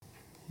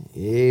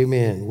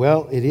Amen.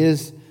 Well, it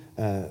is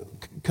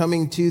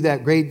coming to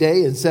that great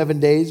day. In 7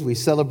 days, we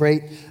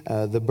celebrate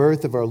the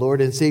birth of our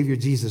Lord and Savior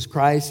Jesus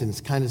Christ, and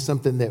it's kind of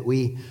something that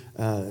we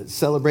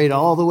celebrate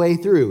all the way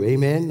through.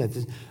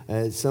 Amen.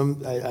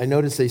 I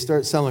noticed they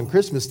start selling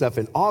Christmas stuff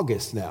in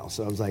August now,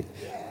 so I was like,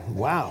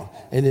 wow.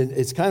 And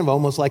it's kind of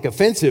almost like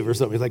offensive or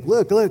something. It's like,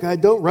 look, I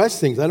don't rush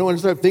things. I don't want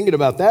to start thinking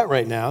about that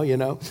right now,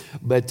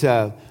 But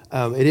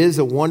it is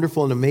a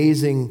wonderful and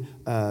amazing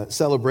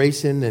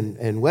celebration.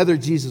 And whether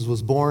Jesus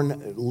was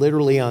born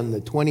literally on the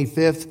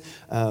 25th,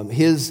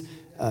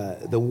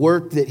 the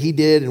work that he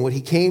did and what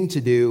he came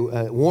to do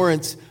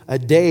warrants a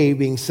day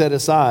being set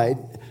aside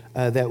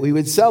that we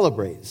would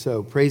celebrate.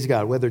 So praise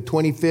God. Whether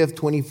 25th,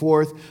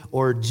 24th,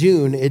 or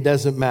June, it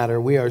doesn't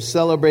matter. We are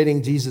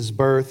celebrating Jesus'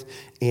 birth,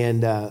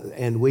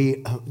 and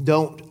we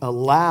don't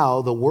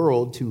allow the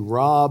world to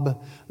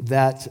rob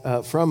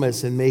that from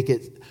us and make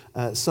it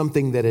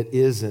something that it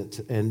isn't.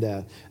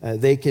 And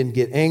they can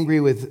get angry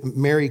with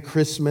Merry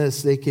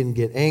Christmas. They can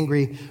get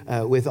angry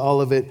with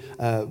all of it.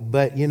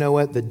 But you know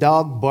what? The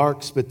dog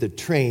barks, but the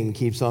train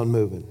keeps on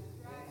moving.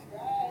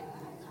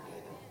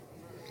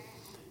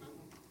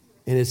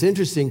 And it's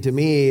interesting to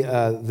me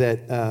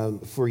that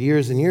for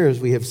years and years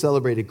we have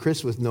celebrated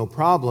Christmas with no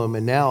problem,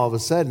 and now all of a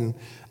sudden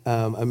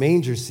a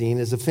manger scene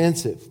is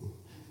offensive.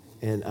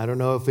 And I don't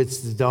know if it's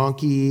the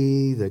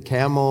donkey, the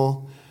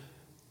camel,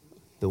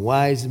 the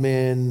wise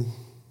men.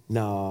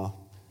 No,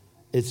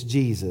 it's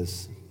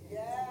Jesus.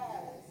 Yes.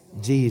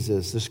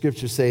 Jesus. The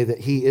scriptures say that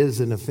he is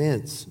an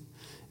offense.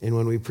 And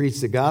when we preach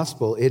the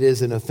gospel, it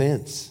is an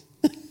offense.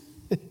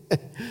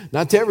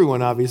 Not to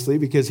everyone, obviously,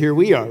 because here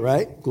we are,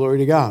 right? Glory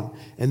to God.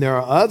 And there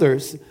are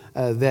others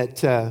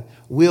that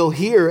will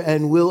hear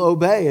and will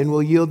obey and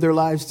will yield their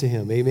lives to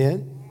him.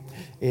 Amen?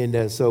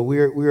 And so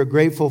we're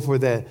grateful for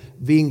that,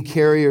 being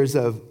carriers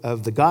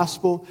of the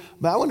gospel.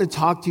 But I want to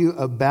talk to you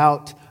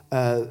about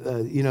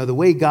the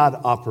way God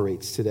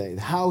operates today,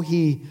 how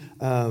he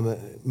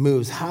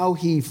moves, how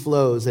he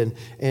flows, and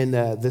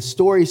the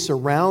story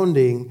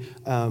surrounding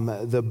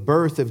the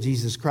birth of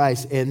Jesus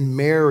Christ and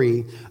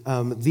Mary.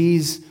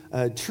 These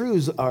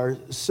truths are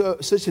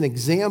such an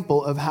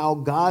example of how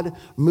God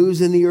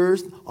moves in the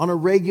earth on a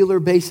regular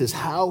basis,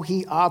 how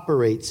he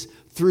operates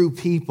through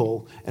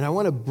people. And I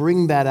want to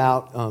bring that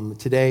out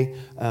today,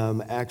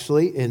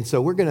 actually. And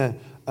so we're going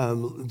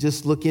to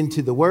just look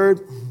into the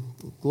Word.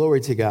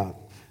 Glory to God.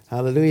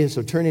 Hallelujah.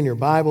 So turn in your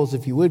Bibles,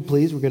 if you would,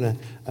 please. We're going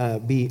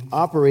to be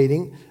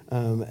operating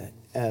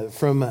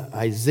from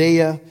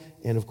Isaiah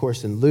and, of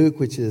course, in Luke,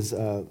 which is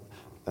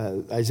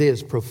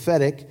Isaiah's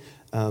prophetic.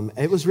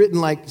 It was written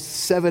like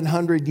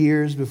 700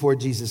 years before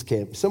Jesus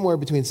came, somewhere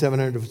between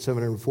 700 to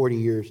 740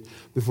 years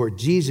before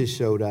Jesus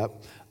showed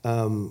up.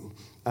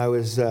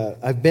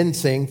 I've been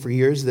saying for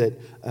years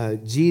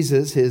that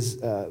Jesus,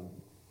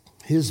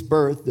 his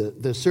birth,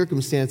 the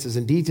circumstances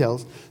and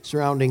details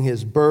surrounding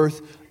his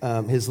birth,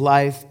 his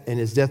life, and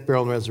his death,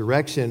 burial, and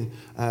resurrection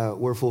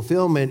were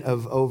fulfillment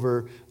of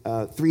over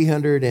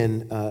 300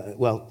 and,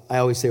 I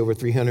always say over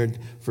 300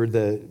 for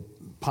the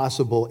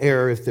possible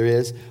error if there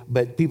is,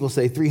 but people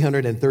say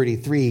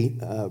 333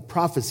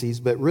 prophecies,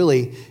 but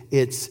really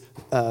it's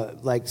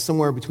like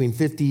somewhere between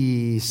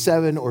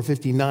 57 or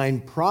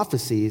 59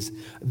 prophecies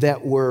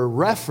that were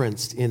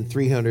referenced in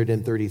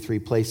 333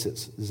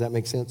 places. Does that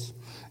make sense?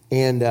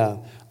 And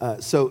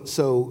so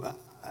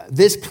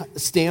this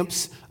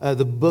stamps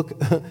the book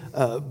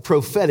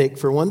prophetic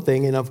for one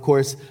thing, and of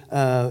course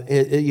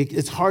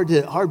it's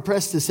hard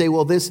pressed to say,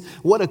 well,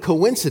 what a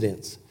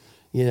coincidence.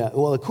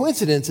 Well, a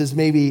coincidence is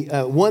maybe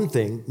one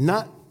thing,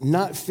 not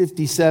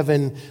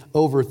 57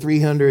 over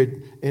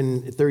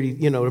 330.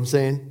 You know what I'm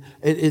saying?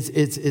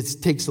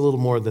 It takes a little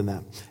more than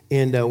that.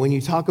 And when you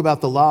talk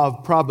about the law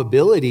of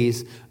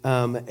probabilities,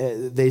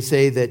 they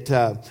say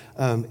that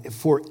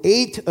for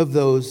 8 of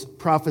those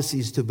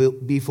prophecies to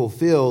be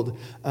fulfilled,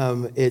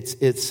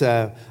 it's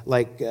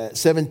like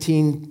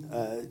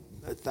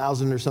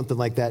 17,000 or something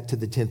like that to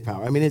the 10th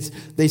power. I mean,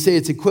 they say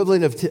it's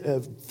equivalent of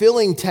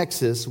filling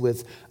Texas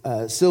with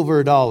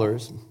silver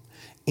dollars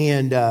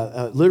and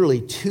literally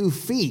 2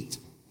 feet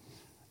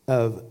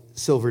of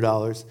silver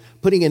dollars,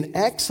 putting an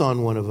X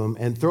on one of them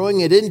and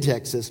throwing it in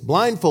Texas,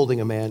 blindfolding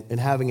a man and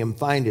having him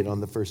find it on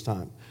the first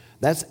time.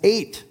 That's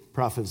 8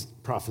 those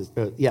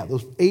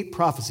 8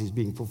 prophecies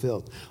being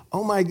fulfilled.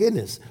 Oh my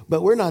goodness.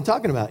 But we're not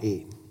talking about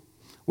 8.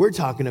 We're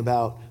talking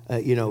about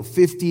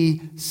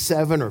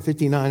 57 or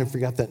 59, I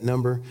forgot that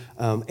number,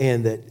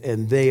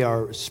 and they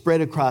are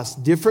spread across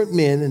different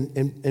men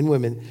and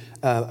women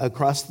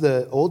across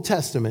the Old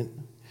Testament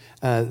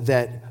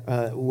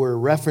that were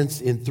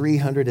referenced in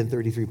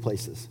 333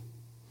 places.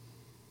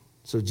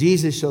 So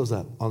Jesus shows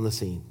up on the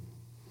scene.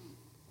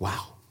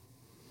 Wow.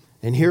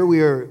 And here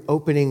we are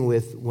opening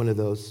with one of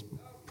those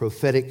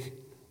prophetic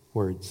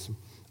words.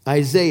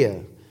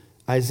 Isaiah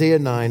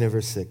 9 and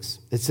verse 6.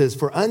 It says,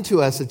 "For unto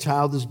us a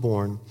child is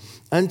born,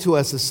 unto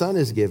us a son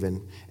is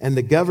given, and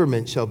the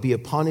government shall be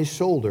upon his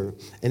shoulder,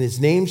 and his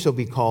name shall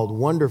be called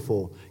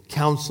Wonderful,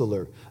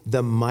 Counselor,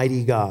 the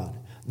Mighty God,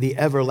 the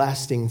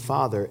Everlasting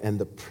Father, and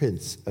the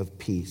Prince of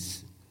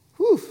Peace."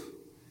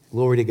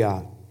 Glory to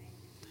God.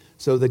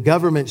 So the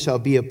government shall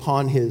be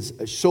upon his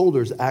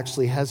shoulders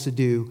actually has to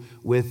do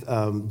with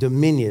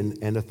dominion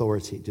and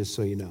authority, just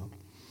so you know.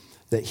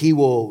 That he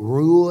will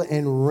rule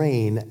and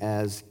reign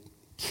as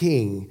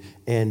king.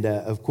 And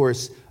of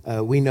course,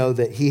 we know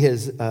that he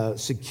has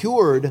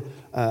secured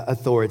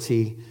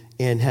authority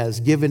and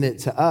has given it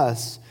to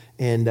us.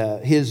 And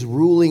his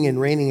ruling and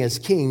reigning as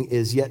king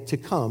is yet to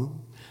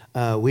come.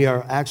 We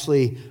are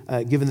actually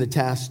given the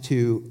task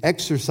to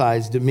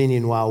exercise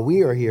dominion while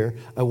we are here,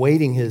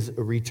 awaiting his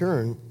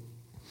return.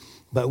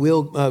 But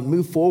we'll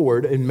move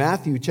forward. In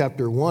Matthew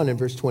chapter 1 and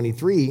verse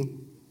 23,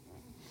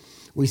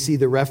 we see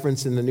the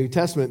reference in the New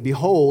Testament.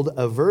 Behold,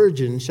 a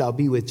virgin shall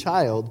be with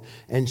child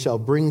and shall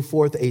bring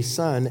forth a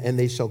son, and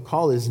they shall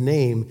call his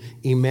name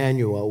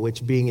Emmanuel,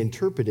 which being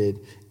interpreted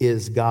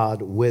is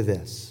God with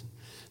us.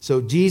 So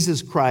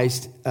Jesus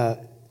Christ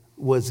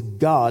was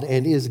God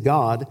and is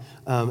God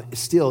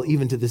still,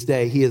 even to this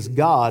day. He is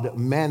God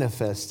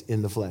manifest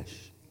in the flesh.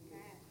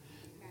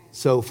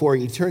 So for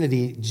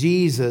eternity,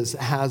 Jesus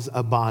has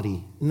a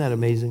body. Isn't that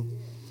amazing?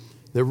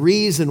 The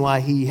reason why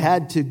he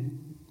had to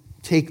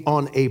take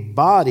on a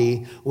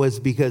body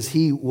was because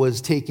he was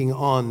taking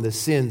on the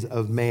sins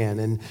of man.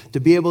 And to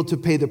be able to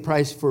pay the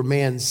price for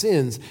man's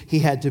sins, he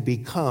had to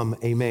become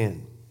a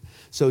man.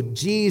 So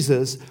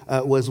Jesus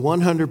was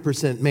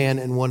 100% man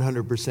and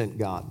 100%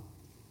 God.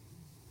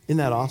 Isn't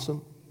that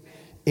awesome?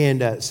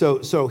 And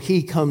so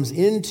he comes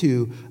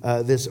into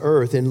this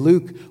earth. In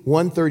Luke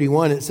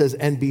 1:31, it says,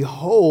 "And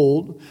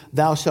behold,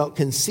 thou shalt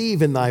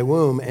conceive in thy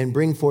womb and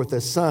bring forth a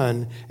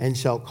son, and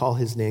shalt call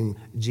his name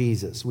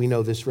Jesus." We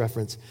know this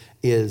reference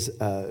is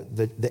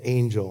the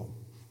angel.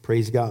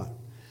 Praise God.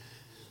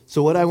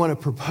 So what I want to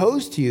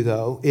propose to you,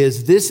 though,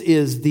 is this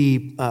is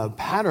the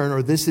pattern,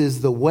 or this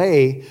is the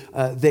way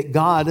that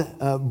God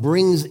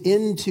brings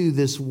into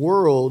this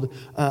world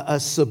a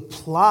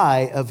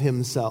supply of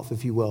himself,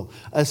 if you will,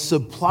 a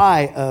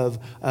supply of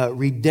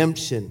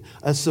redemption,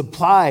 a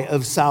supply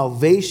of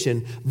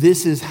salvation.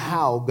 This is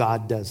how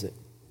God does it.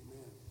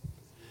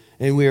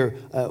 And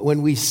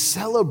when we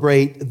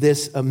celebrate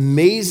this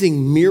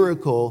amazing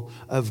miracle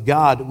of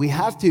God, we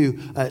have to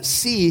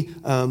see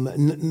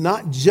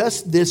not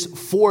just this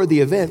for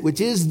the event,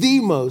 which is the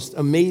most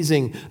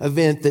amazing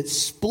event that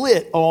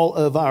split all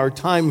of our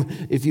time,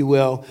 if you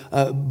will,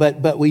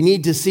 but we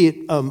need to see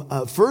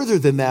it further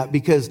than that,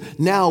 because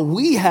now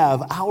we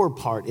have our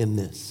part in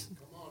this.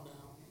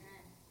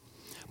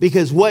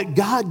 Because what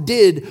God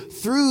did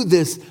through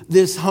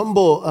this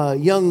humble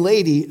young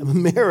lady,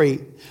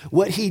 Mary,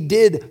 what he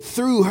did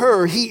through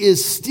her, he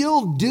is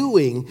still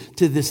doing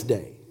to this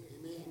day.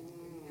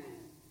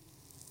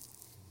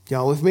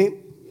 Y'all with me?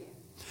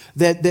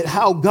 That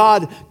how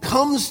God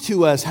comes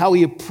to us, how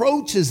he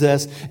approaches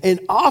us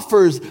and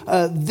offers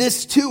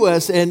this to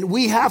us, and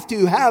we have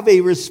to have a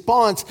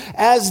response,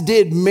 as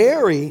did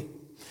Mary,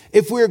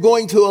 if we're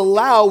going to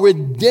allow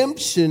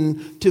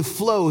redemption to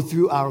flow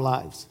through our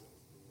lives.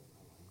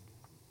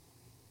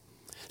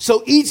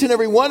 So each and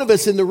every one of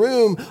us in the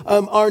room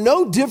are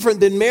no different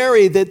than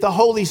Mary, that the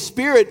Holy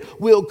Spirit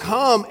will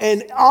come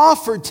and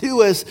offer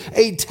to us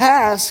a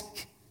task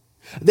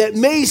that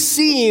may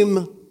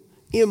seem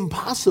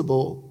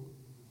impossible,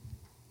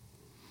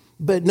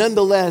 but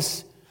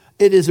nonetheless,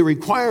 it is a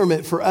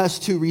requirement for us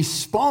to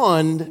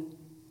respond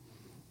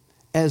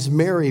as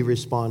Mary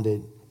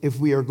responded if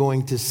we are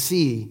going to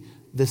see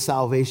the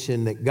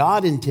salvation that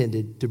God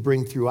intended to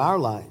bring through our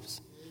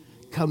lives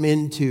come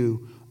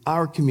into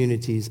our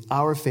communities,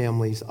 our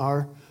families,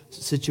 our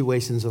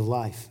situations of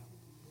life.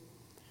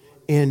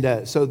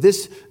 And so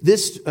this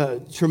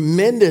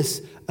tremendous,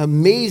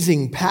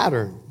 amazing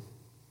pattern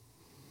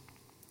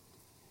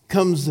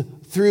comes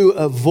through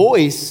a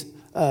voice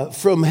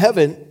from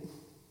heaven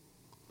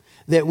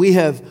that we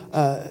have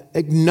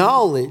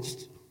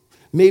acknowledged.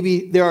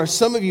 Maybe there are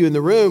some of you in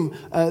the room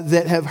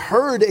that have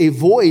heard a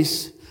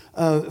voice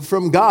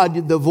from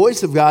God, the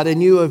voice of God,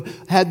 and you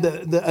have had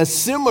a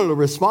similar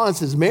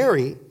response as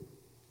Mary.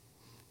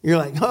 You're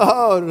like,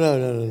 oh,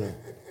 no.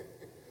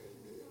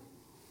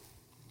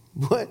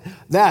 What?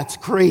 That's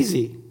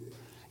crazy.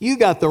 You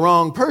got the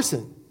wrong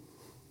person.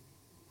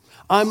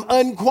 I'm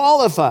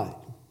unqualified.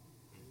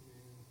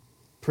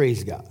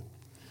 Praise God.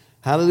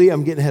 Hallelujah.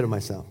 I'm getting ahead of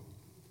myself.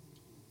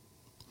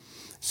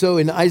 So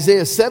in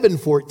Isaiah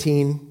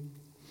 7:14,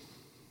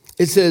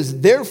 it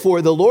says,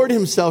 "Therefore the Lord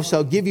himself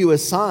shall give you a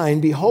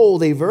sign.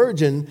 Behold, a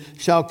virgin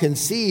shall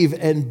conceive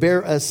and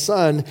bear a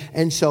son,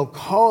 and shall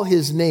call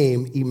his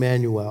name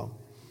Emmanuel."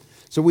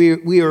 So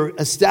we are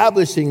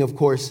establishing, of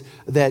course,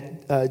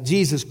 that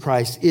Jesus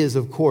Christ is,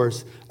 of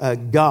course,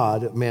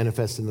 God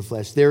manifest in the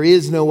flesh. There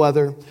is no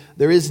other.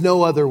 There is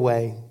no other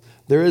way.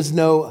 There is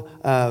no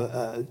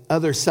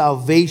other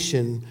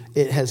salvation.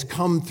 It has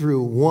come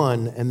through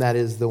one, and that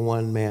is the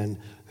one man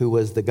who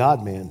was the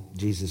God-man,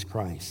 Jesus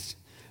Christ.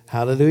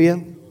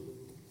 Hallelujah.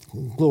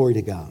 Glory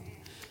to God.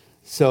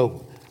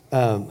 So,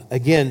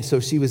 again, so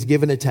she was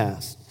given a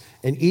task.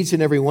 And each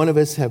and every one of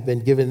us have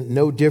been given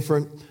no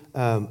different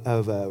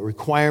of a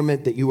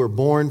requirement that you were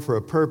born for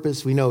a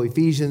purpose. We know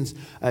Ephesians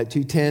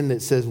 2:10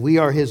 that says we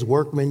are his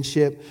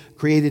workmanship,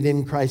 created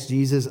in Christ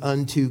Jesus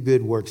unto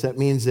good works. That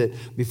means that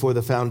before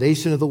the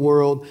foundation of the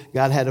world,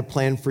 God had a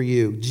plan for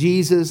you.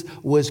 Jesus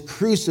was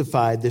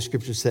crucified, the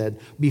scripture said,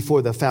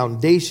 before the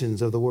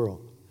foundations of the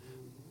world.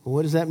 Well,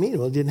 what does that mean?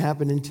 Well, it didn't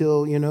happen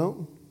until,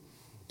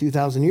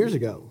 2,000 years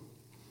ago.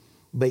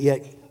 But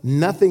yet,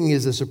 nothing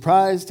is a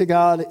surprise to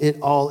God.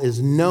 It all is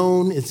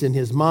known. It's in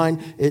his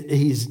mind.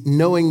 He's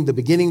knowing the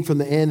beginning from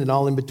the end and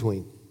all in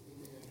between.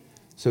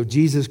 So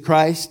Jesus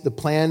Christ, the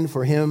plan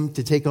for him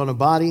to take on a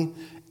body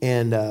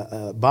and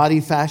a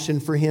body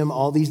fashioned for him,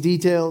 all these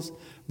details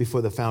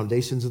before the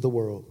foundations of the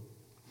world.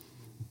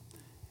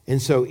 And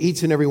so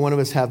each and every one of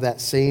us have that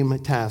same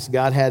task.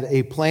 God had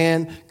a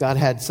plan. God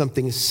had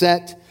something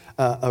set.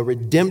 A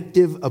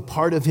redemptive, a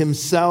part of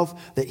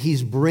himself that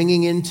he's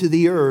bringing into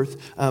the earth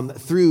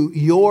through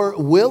your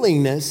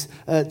willingness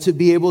to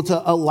be able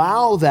to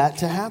allow that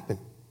to happen.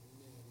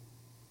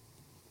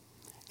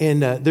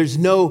 And there's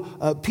no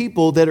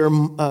people that are,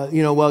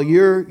 well,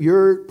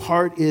 your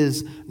part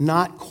is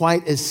not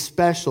quite as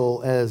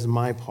special as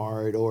my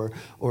part, or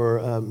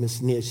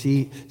Miss Nia,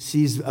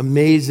 she's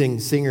amazing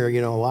singer.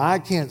 Well, I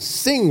can't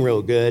sing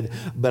real good,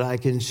 but I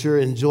can sure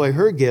enjoy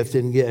her gift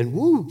and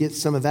get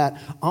some of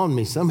that on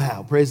me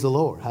somehow. Praise the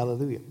Lord,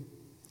 hallelujah.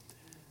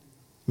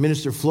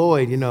 Minister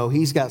Floyd,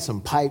 he's got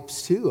some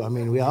pipes too. I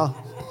mean,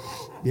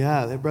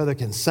 that brother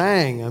can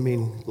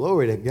sing.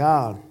 Glory to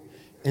God.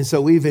 And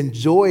so we've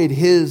enjoyed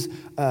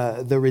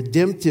the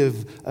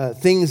redemptive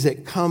things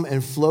that come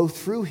and flow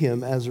through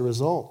him as a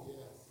result.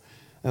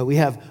 We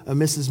have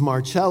Mrs.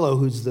 Marcello,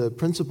 who's the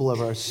principal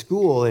of our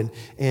school, and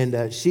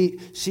she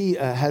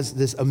has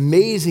this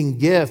amazing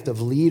gift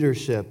of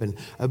leadership and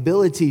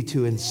ability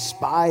to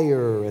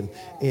inspire,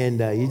 and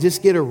you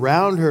just get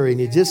around her,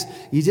 and you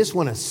just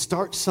want to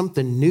start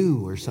something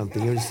new or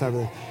something.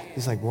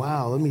 It's like,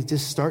 wow, let me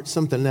just start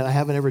something that I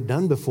haven't ever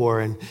done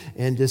before,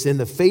 and just in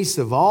the face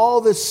of all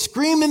the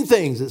screaming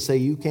things that say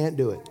you can't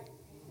do it.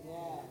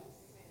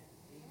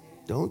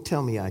 Don't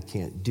tell me I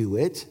can't do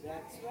it.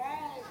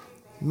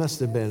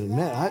 Must have been,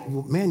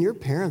 man, your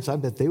parents, I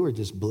bet they were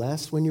just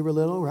blessed when you were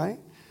little,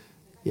 right?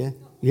 Yeah,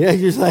 you're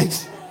just like,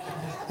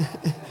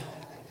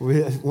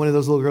 one of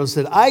those little girls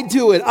said, I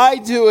do it.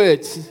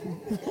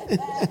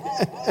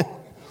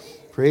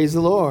 Praise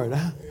the Lord.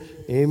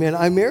 Amen.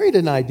 I'm married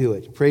and I do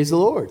it. Praise the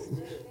Lord.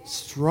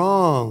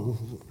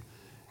 Strong.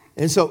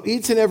 And so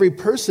each and every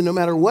person, no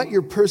matter what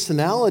your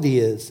personality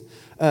is,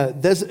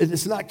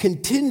 it's not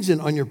contingent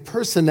on your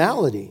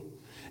personality.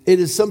 It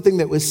is something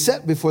that was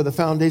set before the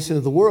foundation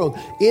of the world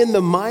in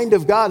the mind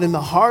of God, in the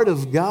heart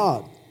of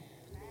God,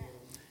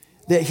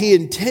 that he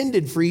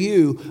intended for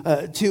you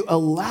to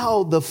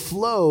allow the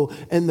flow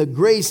and the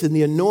grace and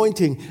the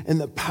anointing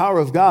and the power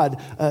of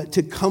God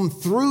to come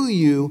through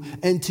you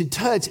and to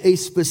touch a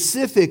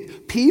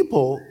specific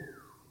people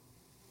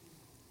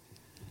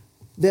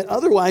that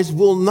otherwise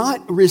will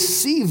not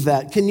receive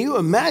that. Can you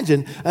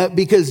imagine?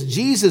 Because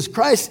Jesus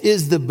Christ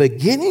is the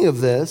beginning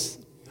of this,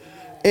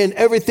 and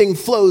everything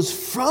flows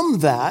from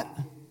that.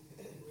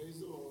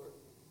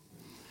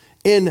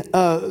 And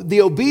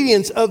the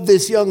obedience of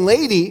this young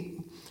lady,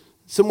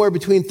 somewhere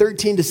between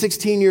 13 to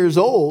 16 years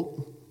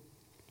old.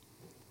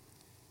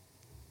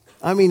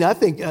 I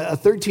think a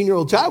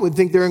 13-year-old child would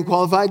think they're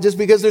unqualified just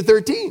because they're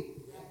 13.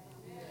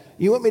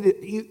 You want me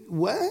to,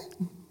 what?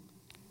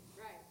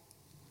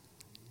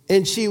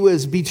 And she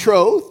was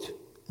betrothed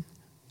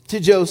to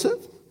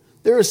Joseph.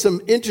 There are some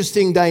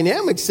interesting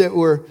dynamics that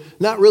were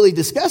not really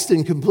discussed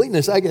in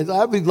completeness. I guess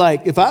I'd be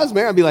like, if I was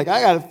married, I'd be like,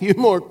 I got a few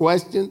more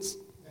questions.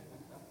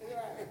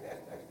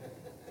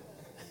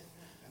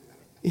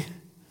 Yeah.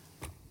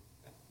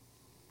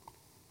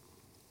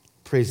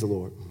 Praise the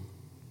Lord.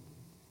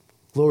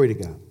 Glory to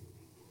God.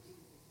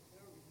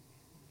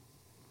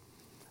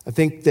 I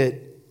think that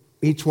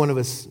each one of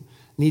us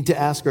need to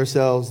ask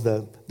ourselves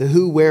the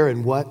who, where,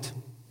 and what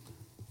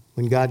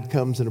when God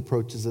comes and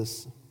approaches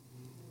us.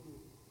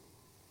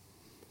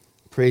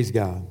 Praise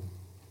God.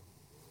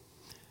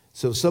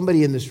 So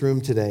somebody in this room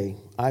today,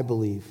 I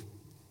believe,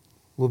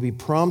 will be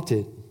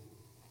prompted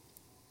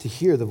to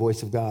hear the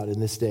voice of God in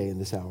this day, in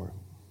this hour,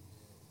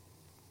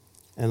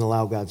 and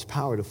allow God's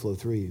power to flow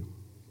through you.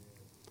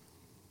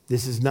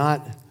 This is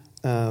not,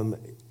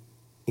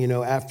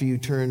 after you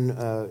turn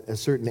a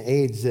certain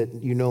age that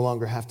you no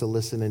longer have to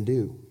listen and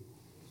do.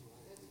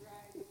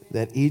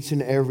 That each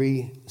and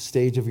every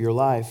stage of your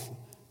life,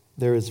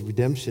 there is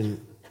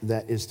redemption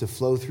that is to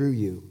flow through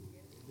you.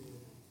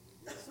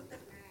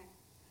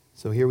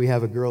 So here we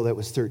have a girl that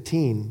was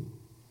 13,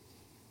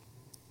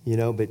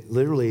 but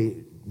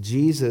literally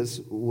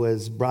Jesus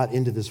was brought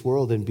into this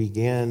world and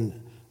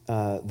began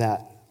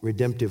that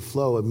redemptive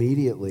flow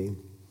immediately.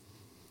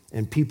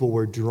 And people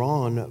were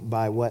drawn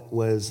by what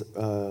was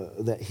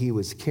that he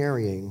was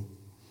carrying.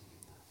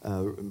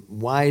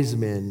 Wise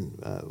men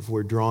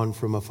were drawn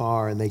from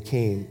afar, and they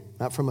came,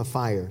 not from a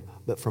fire,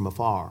 but from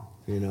afar,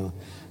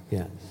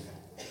 Yeah.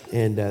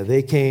 And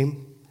they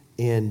came,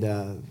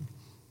 and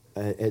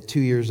at 2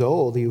 years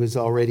old, he was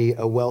already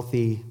a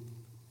wealthy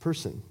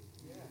person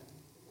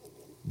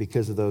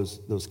because of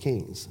those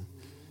kings.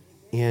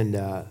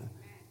 And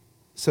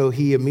so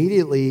he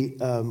immediately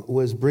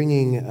was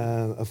bringing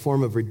a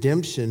form of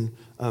redemption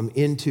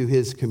into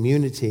his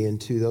community and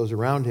to those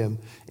around him,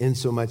 in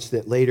so much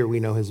that later we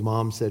know his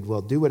mom said,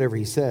 well, do whatever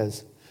he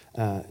says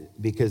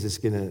because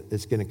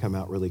it's gonna come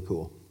out really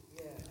cool.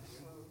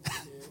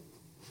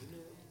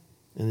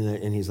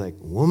 And he's like,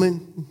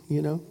 woman,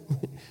 you know?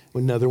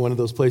 Another one of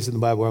those places in the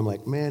Bible where I'm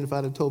like, man, if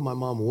I'd have told my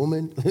mom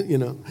woman, you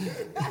know,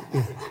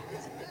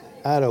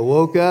 I'd have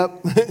woke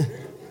up.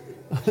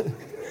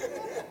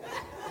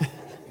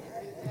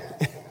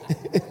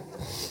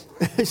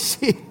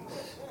 she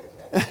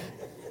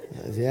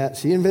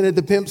invented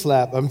the pimp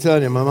slap. I'm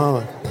telling you, my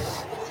mama.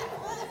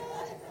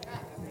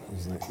 I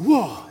was like,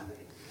 whoa.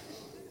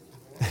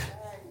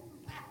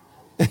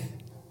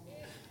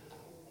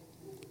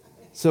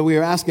 So we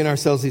are asking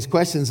ourselves these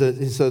questions.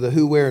 So the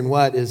who, where, and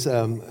what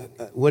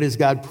is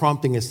God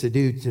prompting us to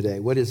do today?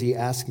 What is he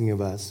asking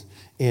of us?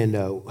 And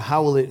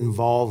how will it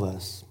involve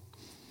us?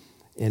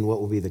 And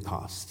what will be the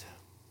cost?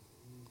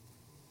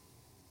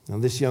 Now,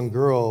 this young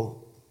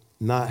girl,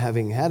 not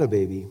having had a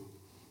baby,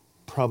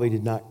 probably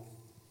did not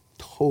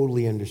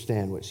totally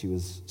understand what she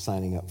was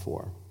signing up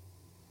for,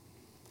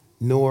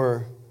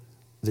 nor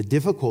the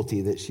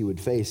difficulty that she would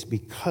face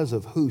because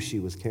of who she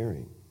was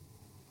carrying.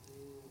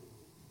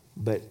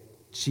 But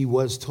she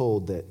was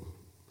told that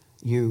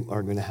you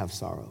are going to have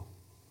sorrow.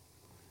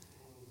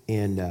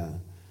 And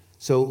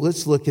so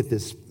let's look at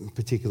this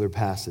particular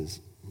passage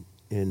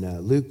in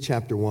Luke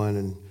chapter 1,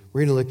 and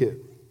we're going to look at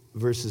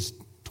verses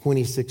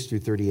 26 through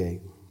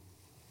 38.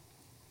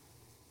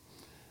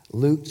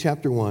 Luke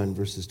chapter 1,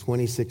 verses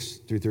 26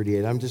 through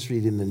 38. I'm just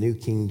reading the New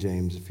King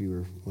James if you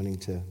were wanting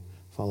to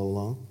follow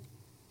along.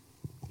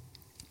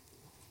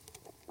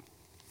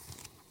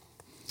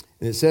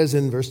 And it says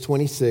in verse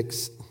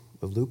 26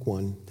 of Luke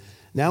 1,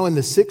 now in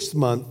the 6th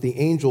month, the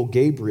angel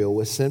Gabriel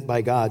was sent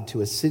by God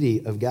to a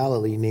city of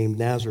Galilee named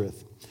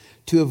Nazareth,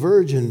 to a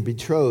virgin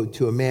betrothed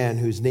to a man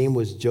whose name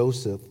was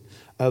Joseph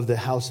of the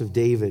house of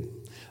David.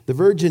 The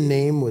virgin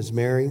name was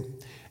Mary,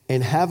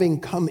 and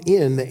having come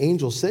in, the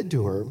angel said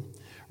to her,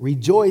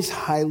 rejoice,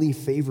 highly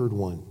favored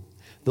one.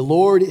 The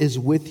Lord is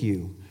with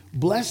you.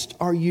 Blessed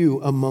are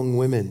you among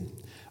women.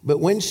 But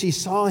when she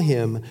saw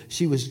him,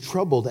 she was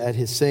troubled at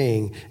his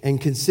saying and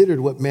considered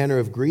what manner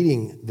of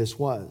greeting this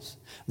was.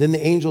 Then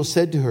the angel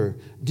said to her,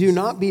 do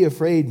not be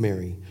afraid,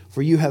 Mary,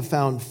 for you have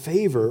found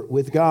favor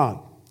with God.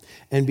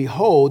 And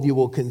behold, you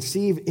will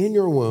conceive in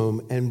your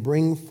womb and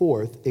bring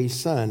forth a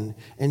son,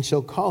 and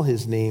shall call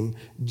his name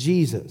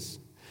Jesus.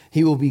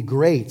 He will be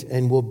great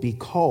and will be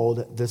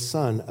called the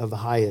Son of the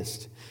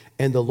Highest.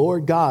 And the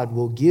Lord God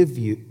will give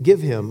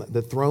him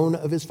the throne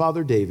of his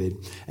father David,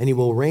 and he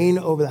will reign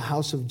over the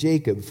house of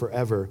Jacob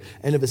forever,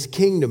 and of his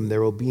kingdom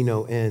there will be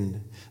no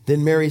end.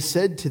 Then Mary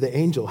said to the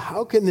angel,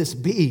 how can this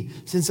be,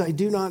 since I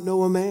do not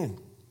know a man?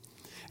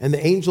 And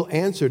the angel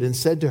answered and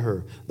said to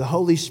her, the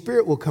Holy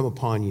Spirit will come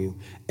upon you,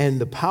 and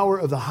the power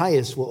of the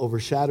highest will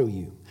overshadow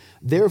you.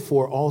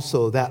 Therefore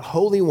also that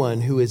Holy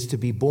One who is to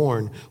be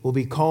born will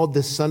be called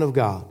the Son of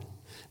God.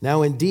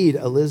 Now indeed,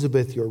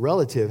 Elizabeth, your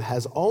relative,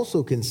 has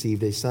also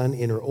conceived a son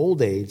in her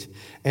old age,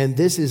 and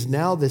this is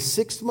now the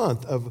 6th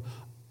month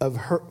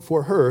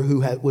for her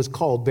who was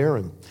called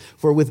barren.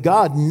 For with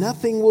God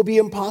nothing will be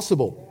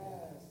impossible.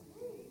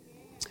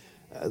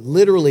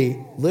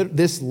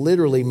 This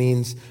literally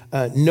means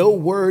no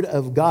word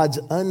of God's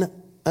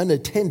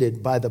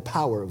unattended by the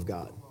power of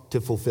God to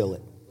fulfill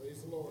it.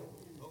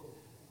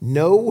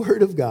 No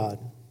word of God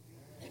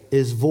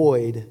is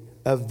void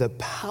of the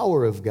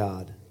power of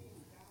God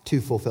to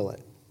fulfill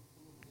it.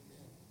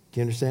 Do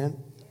you understand?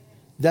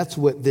 That's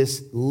what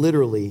this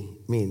literally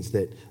means,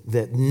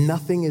 that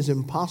nothing is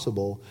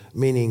impossible,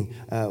 meaning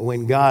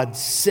when God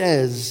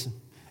says,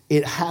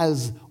 it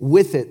has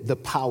with it the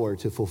power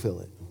to fulfill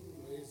it.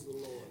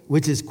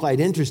 Which is quite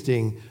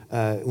interesting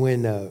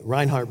when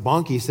Reinhard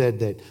Bonnke said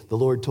that the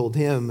Lord told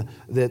him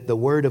that the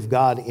word of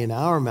God in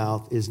our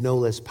mouth is no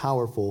less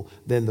powerful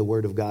than the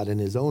word of God in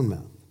his own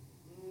mouth.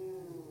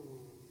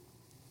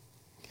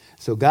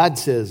 So God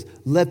says,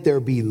 let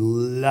there be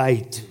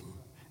light.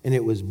 And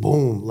it was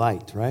boom,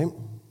 light, right?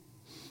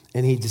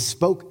 And he just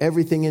spoke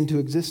everything into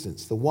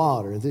existence, the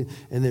water. And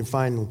then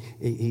finally,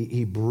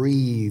 he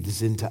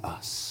breathes into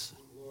us.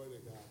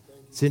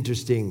 It's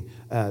interesting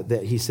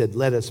that he said,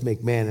 let us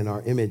make man in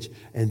our image.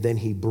 And then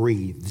he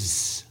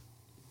breathes.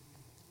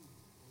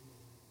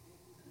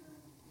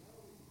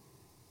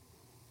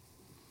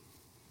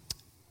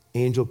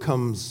 Angel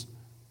comes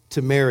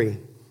to Mary.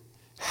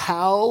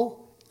 How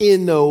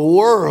in the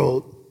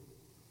world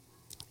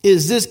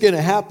is this going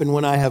to happen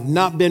when I have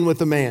not been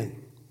with a man?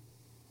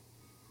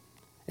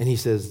 And he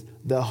says,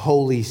 the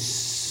Holy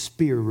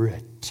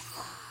Spirit.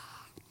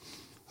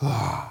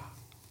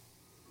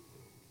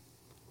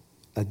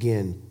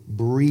 Again,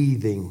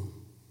 breathing.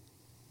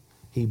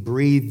 He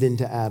breathed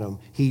into Adam.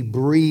 He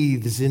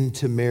breathes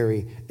into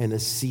Mary, and a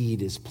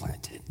seed is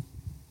planted.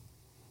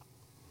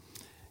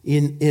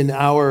 In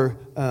our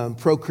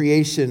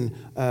procreation,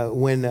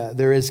 when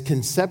there is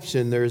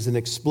conception, there is an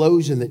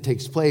explosion that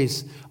takes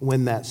place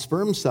when that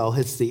sperm cell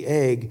hits the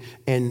egg,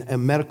 and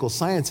medical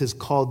science has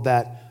called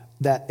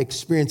that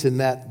experience and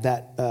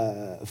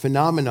that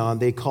phenomenon,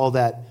 they call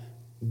that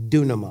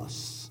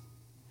dunamos.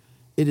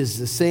 It is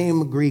the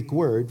same Greek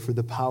word for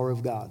the power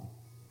of God.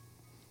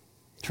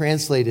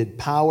 Translated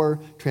power,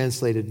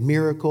 translated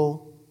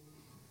miracle.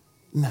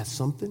 Isn't that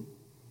something?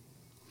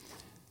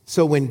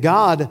 So when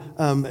God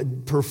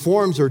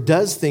performs or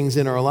does things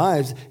in our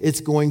lives,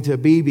 it's going to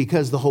be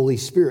because the Holy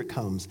Spirit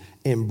comes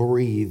and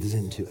breathes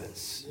into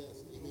us.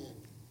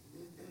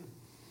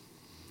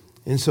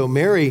 And so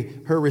Mary,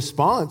 her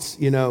response,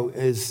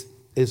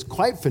 is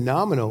quite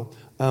phenomenal.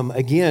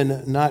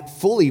 Again, not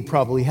fully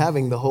probably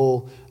having the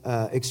whole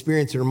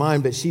experience in her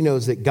mind, but she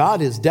knows that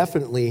God is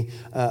definitely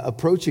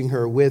approaching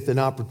her with an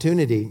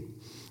opportunity.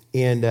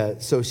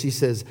 And so she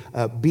says,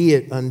 be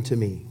it unto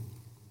me.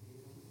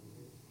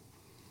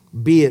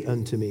 Be it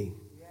unto me.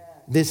 Yes.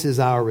 This is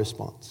our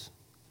response.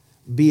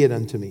 Be it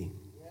unto me.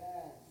 Yes.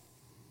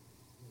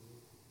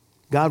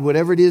 God,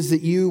 whatever it is that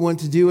you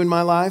want to do in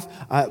my life,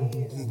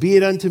 be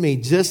it unto me,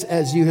 just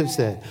as you have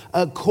said,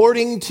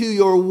 according to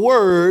your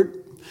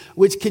word,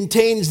 which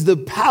contains the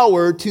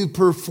power to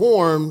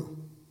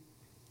perform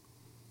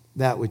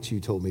that which you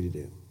told me to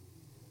do.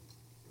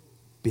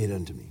 Be it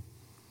unto me.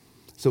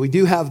 So we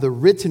do have the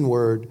written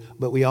word,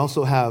 but we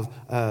also have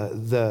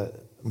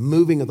the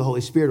moving of the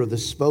Holy Spirit, or the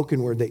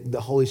spoken word, that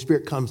the Holy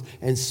Spirit comes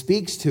and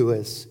speaks to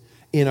us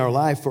in our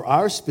life for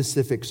our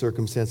specific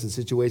circumstances and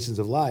situations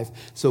of life.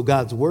 So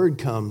God's word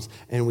comes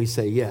and we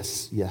say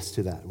yes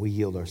to that. We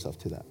yield ourselves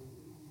to that.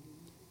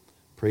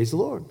 Praise the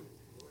Lord.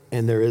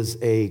 And there is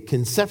a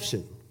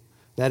conception.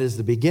 That is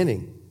the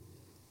beginning.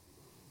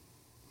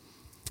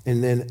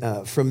 And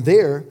then from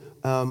there,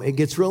 it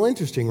gets real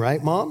interesting,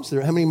 right, moms?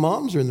 How many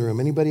moms are in the room?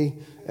 Anybody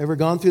ever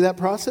gone through that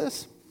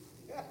process?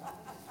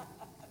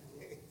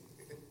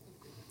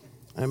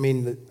 I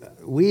mean,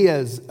 we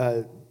as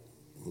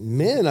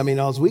men,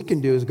 all we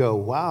can do is go,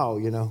 wow,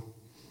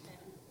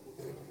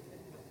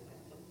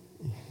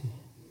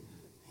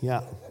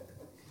 Yeah.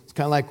 It's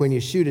kind of like when you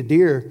shoot a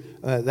deer,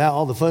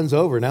 all the fun's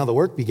over. Now the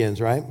work begins,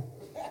 right?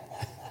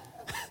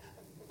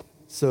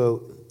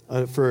 So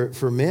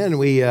for men,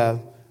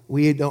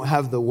 we don't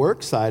have the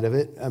work side of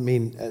it.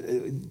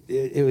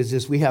 It was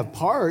just we have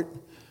part,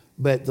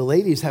 but the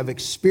ladies have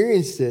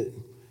experienced it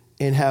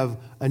and have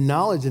a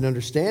knowledge and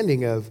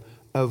understanding of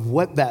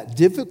what that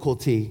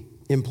difficulty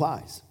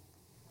implies.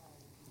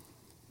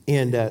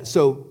 And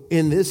so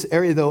in this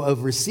area, though,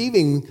 of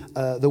receiving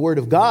the Word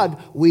of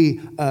God, we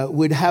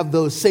would have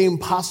those same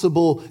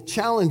possible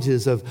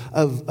challenges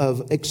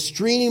of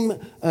extreme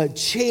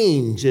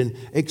change and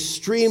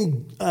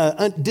extreme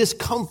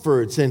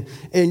discomforts, and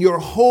your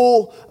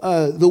whole,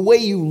 the way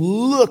you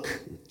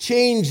look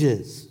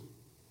changes.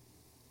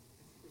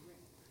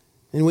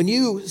 And when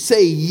you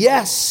say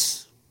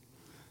yes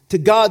to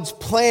God's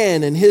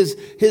plan and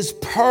His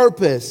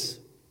purpose,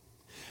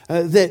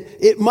 that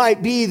it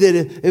might be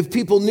that if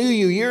people knew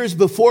you years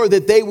before,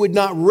 that they would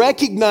not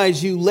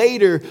recognize you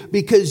later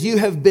because you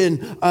have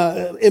been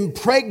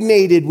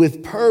impregnated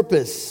with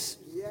purpose.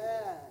 Yes.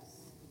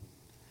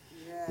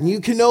 Yes. And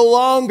you can no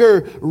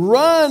longer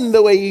run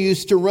the way you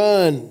used to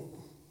run.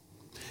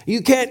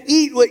 You can't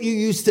eat what you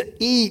used to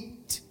eat.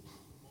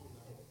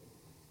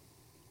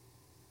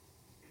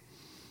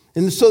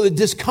 And so the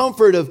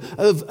discomfort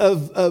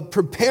of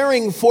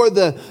preparing for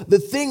the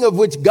thing of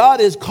which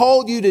God has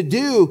called you to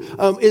do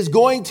is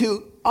going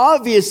to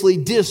obviously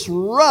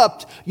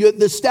disrupt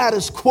the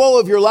status quo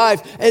of your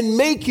life and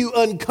make you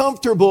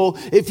uncomfortable.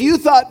 If you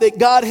thought that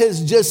God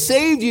has just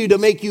saved you to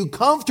make you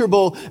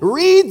comfortable,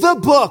 read the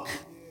book.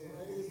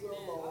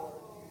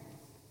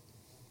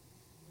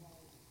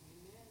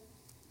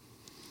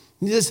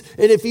 And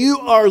if you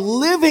are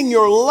living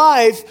your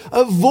life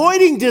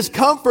avoiding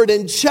discomfort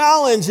and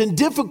challenge and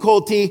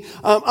difficulty,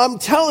 I'm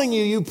telling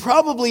you, you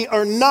probably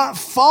are not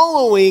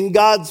following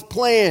God's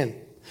plan.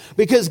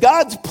 Because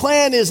God's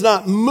plan is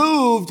not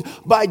moved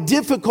by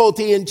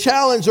difficulty and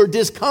challenge or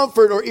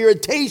discomfort or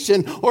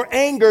irritation or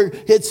anger.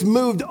 It's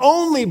moved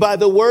only by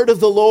the word of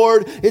the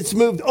Lord. It's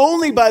moved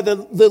only by the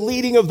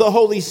leading of the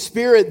Holy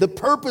Spirit. The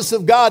purpose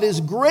of God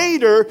is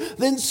greater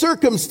than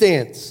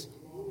circumstance.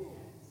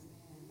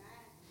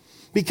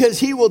 Because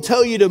He will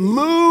tell you to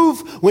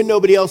move when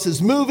nobody else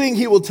is moving.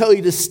 He will tell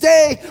you to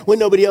stay when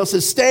nobody else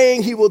is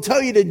staying. He will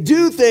tell you to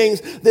do things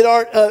that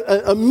aren't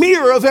a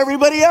mirror of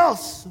everybody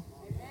else.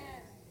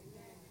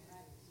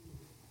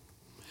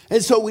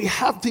 And so we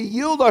have to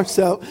yield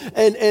ourselves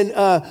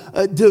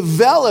and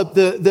develop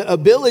the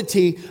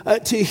ability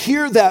to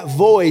hear that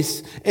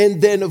voice,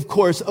 and then, of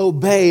course,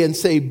 obey and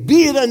say,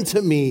 be it unto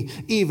me,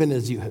 even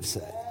as you have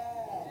said.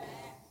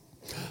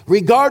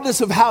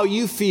 regardless of how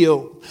you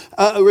feel,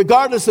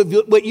 regardless of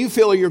what you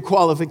feel are your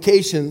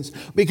qualifications,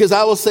 because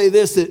I will say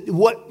this, that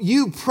what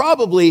you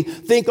probably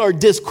think are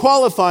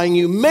disqualifying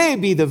you may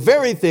be the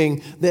very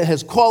thing that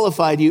has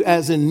qualified you,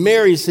 as in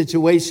Mary's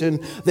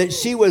situation, that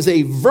she was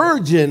a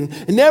virgin,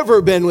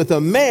 never been with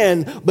a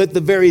man, but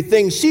the very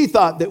thing she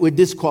thought that would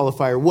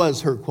disqualify her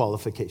was her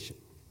qualification.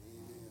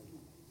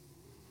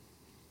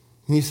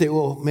 And you say,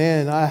 well,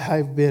 man,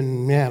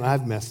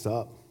 I've messed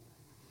up.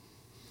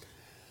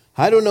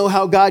 I don't know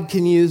how God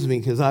can use me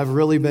because I've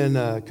really been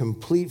a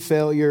complete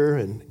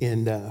failure.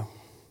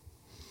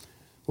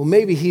 Well,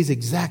 maybe he's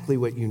exactly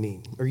what you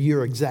need, or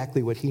you're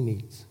exactly what he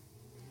needs.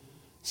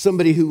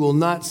 Somebody who will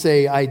not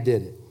say, I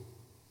did it.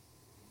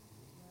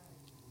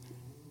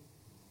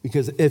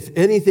 Because if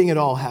anything at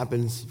all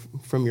happens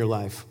from your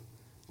life,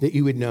 that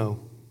you would know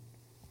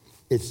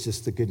it's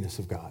just the goodness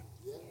of God.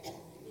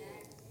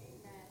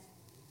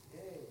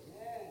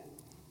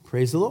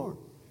 Praise the Lord.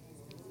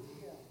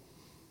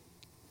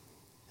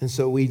 And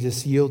so we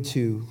just yield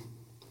to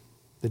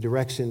the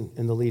direction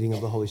and the leading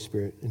of the Holy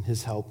Spirit and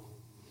his help.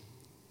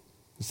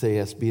 And say,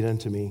 yes, be it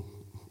unto me.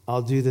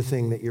 I'll do the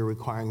thing that you're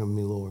requiring of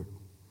me, Lord.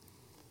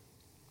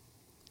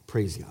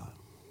 Praise God.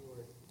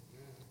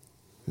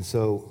 And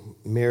so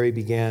Mary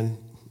began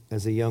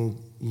as a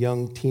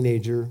young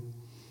teenager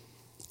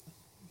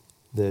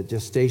the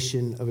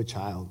gestation of a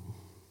child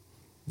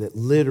that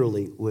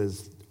literally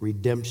was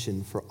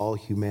redemption for all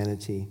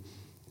humanity,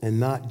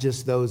 and not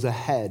just those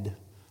ahead,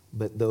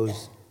 but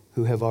those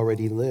who have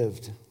already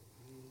lived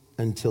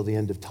until the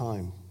end of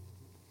time.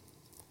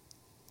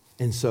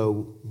 And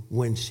so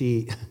when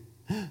she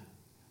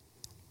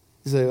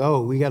said,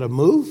 oh, we got to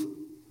move?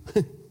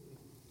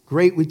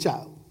 Great with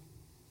child.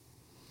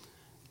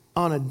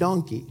 On a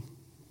donkey.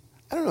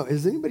 I don't know,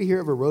 has anybody here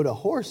ever rode a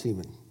horse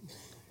even?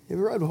 You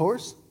ever rode a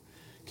horse?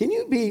 Can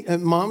you be,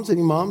 moms,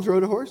 any moms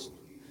rode a horse?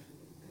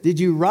 Did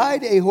you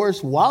ride a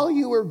horse while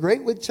you were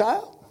great with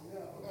child?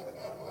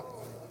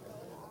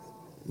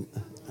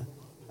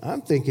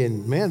 I'm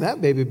thinking, man,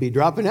 that baby would be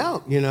dropping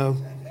out, you know.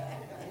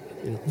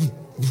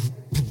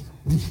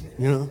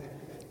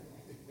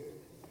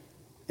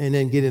 And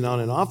then getting on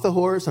and off the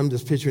horse. I'm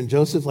just picturing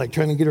Joseph like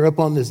trying to get her up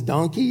on this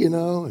donkey,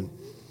 and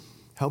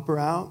help her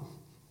out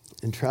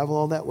and travel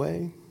all that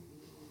way.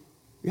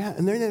 Yeah,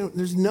 and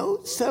there's no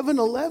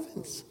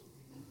 7-Elevens.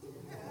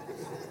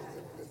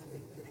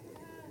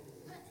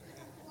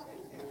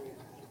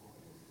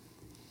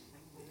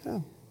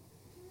 Yeah.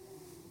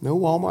 No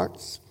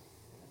Walmarts.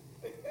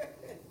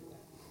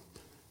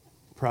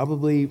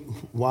 Probably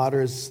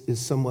water is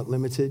somewhat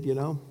limited,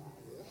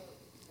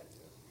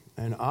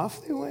 And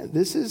off they went.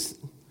 This is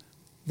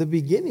the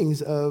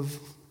beginnings of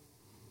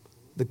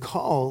the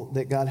call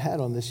that God had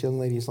on this young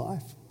lady's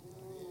life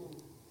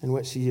and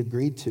what she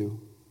agreed to.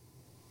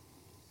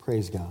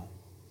 Praise God.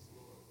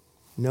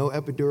 No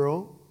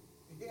epidural.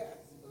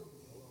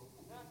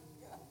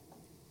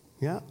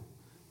 Yeah.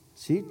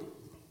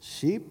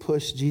 She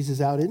pushed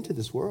Jesus out into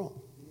this world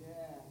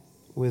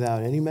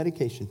without any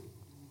medication.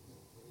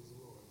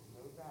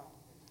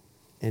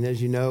 And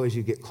as you know, as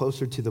you get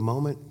closer to the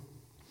moment,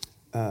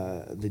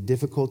 the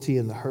difficulty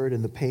and the hurt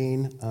and the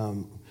pain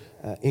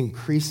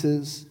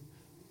increases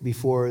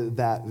before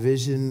that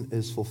vision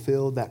is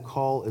fulfilled, that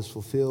call is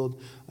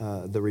fulfilled,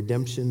 the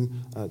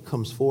redemption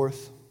comes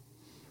forth.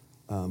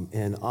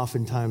 And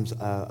oftentimes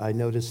I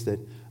notice that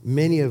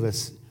many of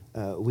us,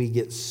 we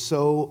get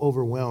so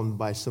overwhelmed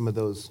by some of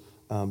those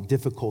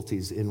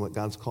difficulties in what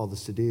God's called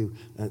us to do.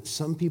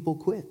 Some people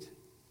quit.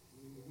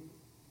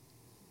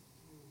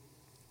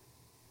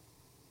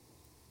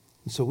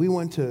 And so we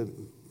want to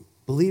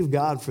believe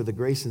God for the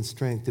grace and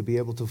strength to be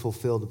able to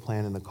fulfill the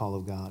plan and the call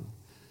of God.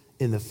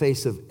 In the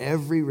face of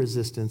every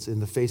resistance, in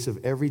the face of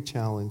every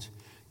challenge,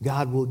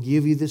 God will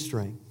give you the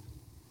strength.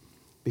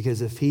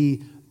 Because if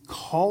he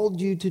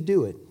called you to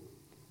do it,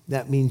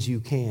 that means you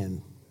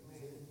can.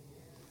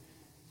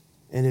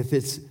 And if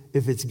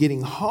it's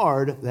getting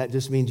hard, that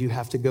just means you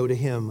have to go to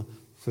him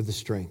for the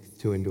strength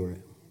to endure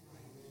it.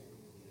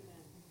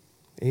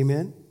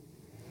 Amen?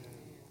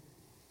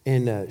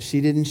 And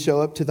she didn't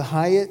show up to the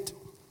Hyatt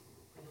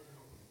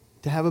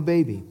to have a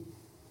baby.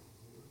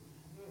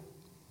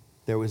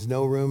 There was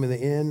no room in the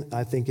inn.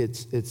 I think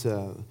it's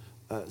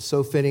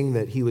so fitting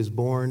that he was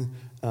born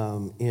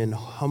in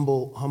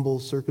humble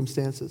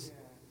circumstances.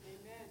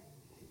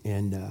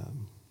 And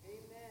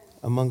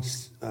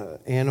amongst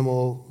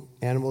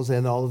animals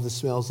and all of the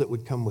smells that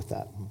would come with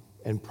that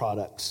and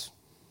products.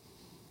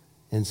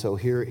 And so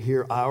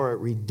here our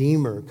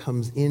Redeemer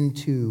comes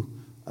into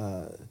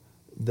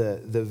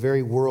the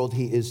very world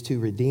he is to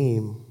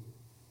redeem,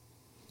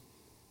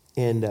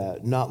 and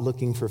not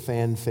looking for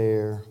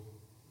fanfare,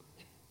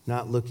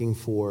 not looking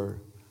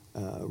for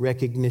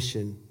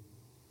recognition.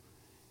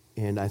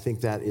 And I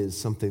think that is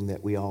something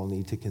that we all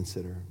need to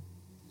consider.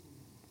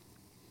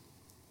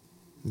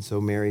 And so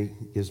Mary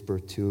gives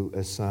birth to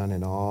a son,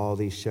 and all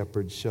these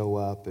shepherds show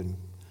up, and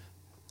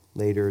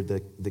later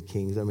the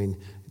kings. I mean,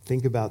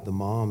 think about the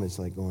mom is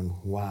like going,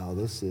 wow,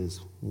 this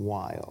is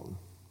wild.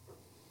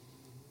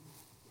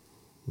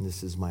 And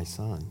this is my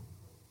son.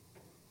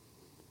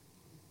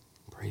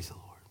 Praise the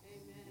Lord.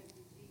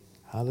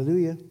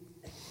 Hallelujah.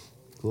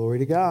 Glory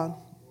to God.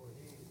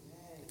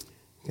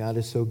 God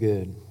is so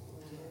good.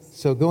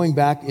 So going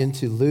back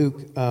into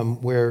Luke,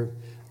 where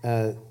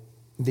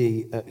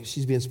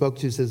she's being spoken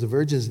to, says the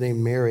virgin is named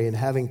Mary, and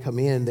having come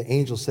in, the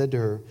angel said to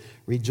her,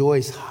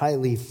 "Rejoice,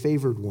 highly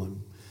favored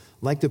one."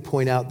 I'd like to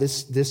point out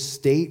this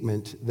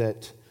statement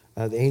that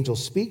the angel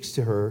speaks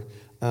to her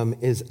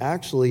is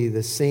actually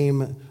the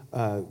same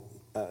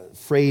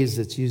phrase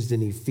that's used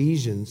in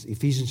Ephesians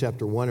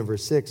chapter 1 and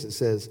verse 6. It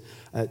says,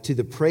 "To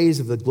the praise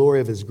of the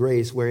glory of his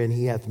grace, wherein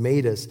he hath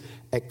made us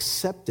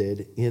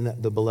accepted in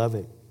the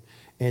beloved."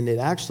 And it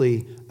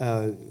actually,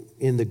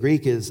 in the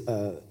Greek, is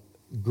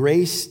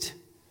graced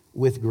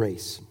with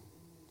grace.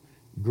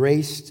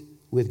 Graced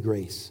with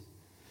grace.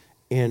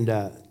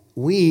 And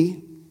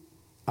we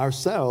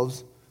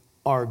ourselves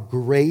are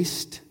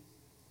graced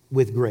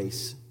with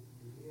grace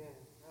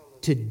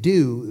to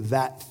do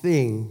that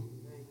thing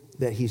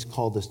that he's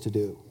called us to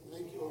do.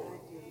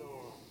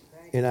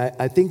 And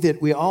I think that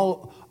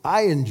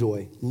I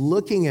enjoy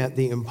looking at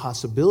the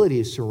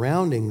impossibilities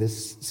surrounding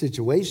this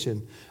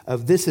situation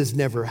of this has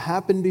never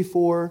happened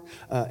before.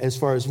 As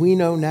far as we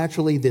know,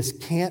 naturally, this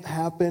can't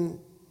happen.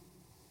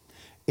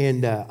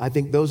 And I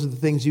think those are the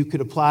things you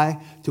could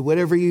apply to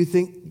whatever you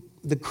think,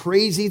 the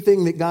crazy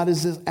thing that God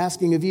is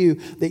asking of you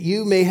that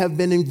you may have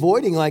been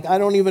avoiding, like, I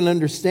don't even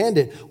understand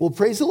it. Well,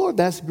 praise the Lord,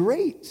 that's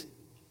great.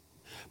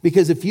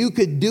 Because if you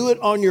could do it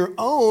on your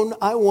own,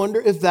 I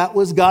wonder if that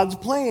was God's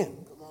plan.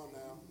 Come on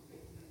now.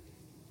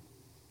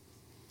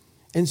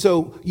 And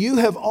so you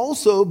have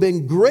also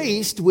been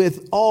graced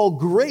with all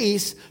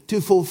grace to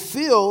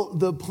fulfill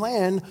the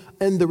plan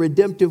and the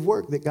redemptive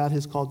work that God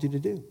has called you to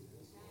do.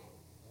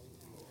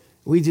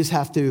 We just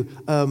have to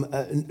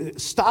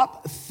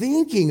stop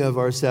thinking of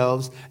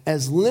ourselves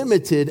as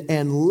limited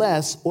and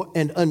less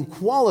and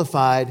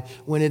unqualified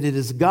when it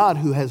is God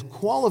who has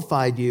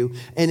qualified you.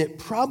 And it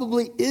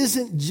probably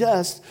isn't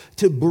just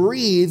to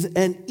breathe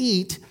and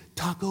eat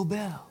Taco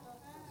Bell.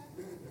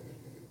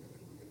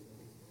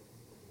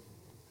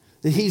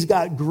 That he's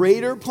got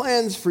greater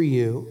plans for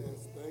you.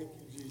 Yes, thank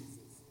you, Jesus.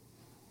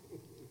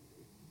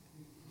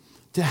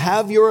 To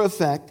have your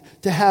effect,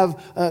 to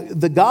have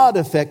the God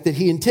effect that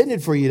he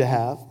intended for you to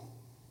have,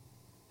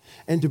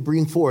 and to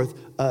bring forth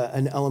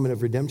an element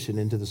of redemption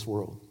into this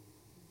world.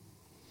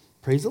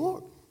 Praise the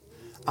Lord.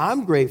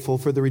 I'm grateful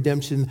for the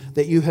redemption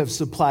that you have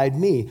supplied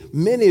me.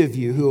 Many of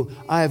you who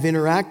I have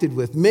interacted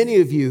with, many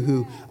of you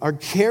who are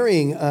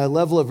carrying a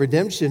level of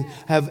redemption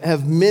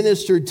have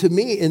ministered to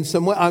me in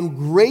some way. I'm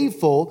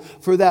grateful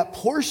for that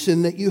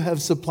portion that you have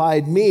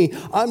supplied me.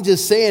 I'm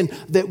just saying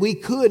that we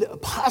could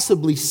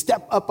possibly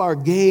step up our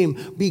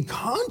game, be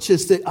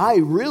conscious that I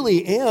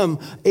really am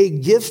a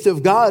gift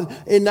of God,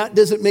 and that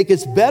doesn't make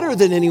us better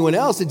than anyone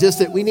else. It's just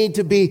that we need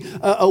to be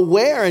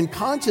aware and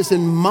conscious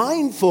and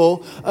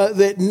mindful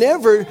that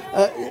never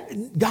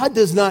God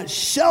does not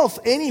shelf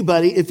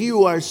anybody. If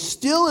you are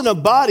still in a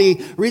body,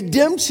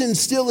 redemption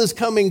still is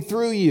coming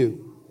through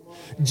you.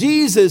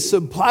 Jesus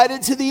supplied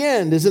it to the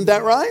end. Isn't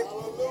that right?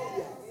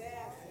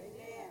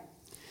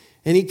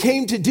 And he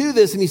came to do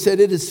this, and he said,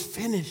 "It is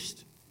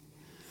finished."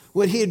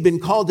 What he had been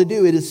called to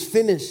do, it is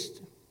finished.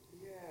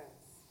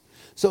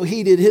 So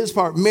he did his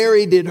part.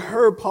 Mary did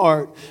her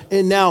part.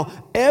 And now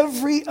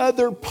every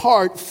other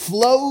part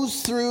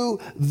flows through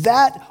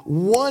that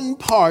one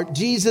part,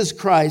 Jesus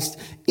Christ.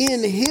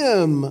 In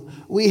him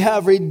we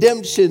have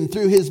redemption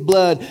through his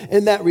blood.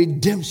 And that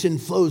redemption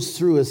flows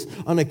through us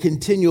on a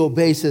continual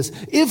basis.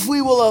 If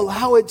we will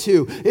allow it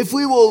to, if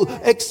we will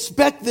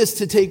expect this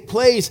to take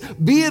place,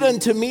 be it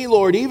unto me,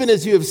 Lord, even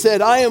as you have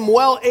said, I am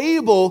well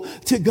able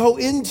to go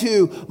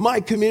into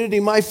my community,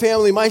 my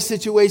family, my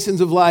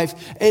situations of life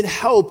and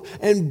help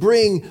and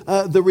bring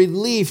the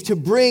relief, to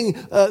bring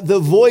the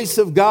voice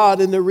of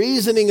God and the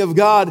reasoning of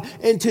God,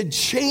 and to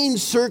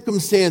change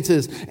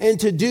circumstances and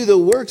to do the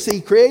works that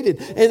he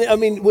created. And I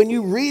mean, when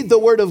you read the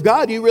word of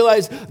God, you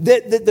realize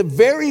that the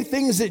very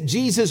things that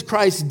Jesus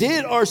Christ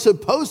did are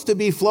supposed to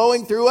be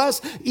flowing through us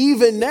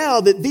even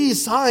now, that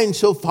these signs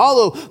shall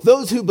follow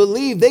those who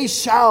believe. They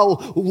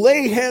shall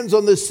lay hands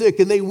on the sick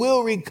and they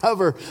will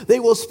recover. They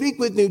will speak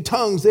with new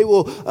tongues. They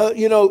will,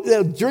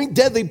 drink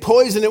deadly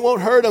poison. It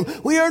won't hurt them.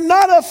 We are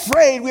not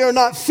afraid. We are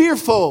not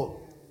fearful.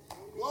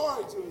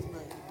 Glory to his name.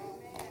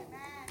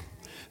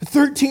 A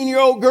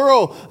 13-year-old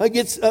girl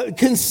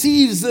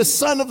conceives the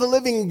Son of the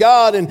living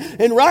God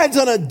and rides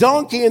on a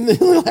donkey in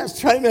the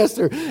last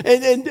trimester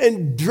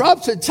and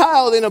drops a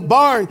child in a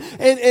barn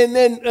and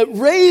then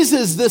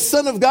raises the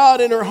Son of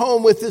God in her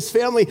home with this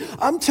family.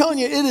 I'm telling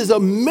you, it is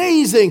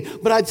amazing.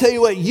 But I tell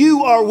you what,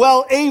 you are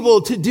well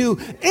able to do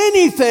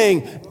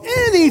anything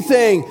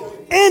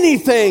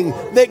anything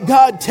that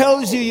God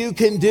tells you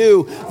can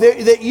do,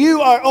 that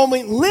you are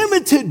only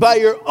limited by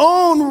your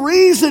own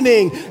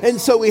reasoning. And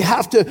so we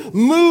have to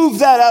move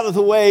that out of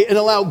the way and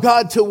allow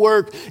God to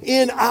work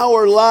in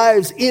our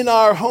lives, in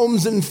our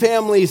homes and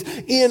families,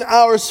 in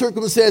our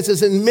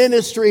circumstances and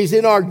ministries,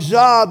 in our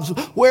jobs,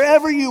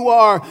 wherever you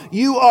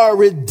are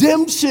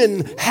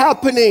redemption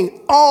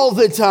happening all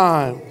the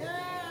time.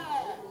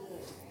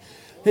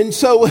 And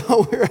so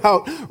while we're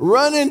out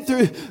running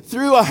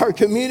through our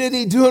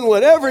community, doing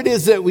whatever it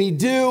is that we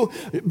do,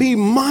 be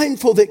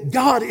mindful that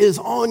God is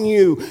on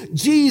you.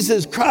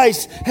 Jesus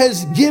Christ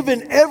has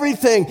given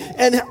everything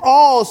and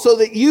all so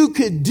that you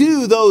could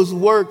do those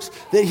works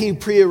that he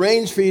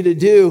prearranged for you to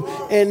do.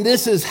 And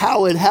this is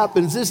how it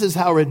happens. This is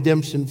how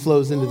redemption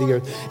flows into the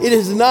earth. It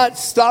has not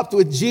stopped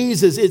with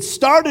Jesus. It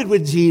started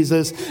with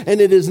Jesus,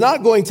 and it is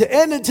not going to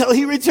end until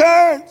he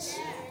returns.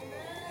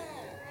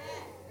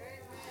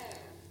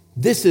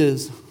 This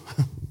is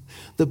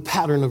the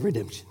pattern of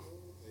redemption.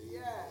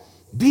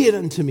 Be it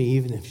unto me,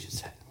 even if you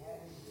said.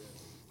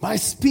 I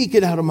speak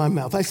it out of my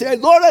mouth. I say,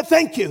 Lord, I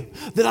thank you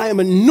that I am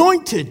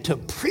anointed to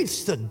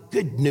preach the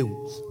good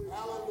news.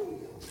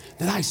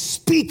 That I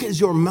speak as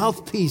your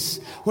mouthpiece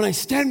when I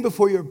stand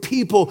before your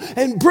people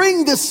and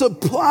bring the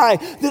supply,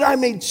 that I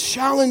may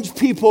challenge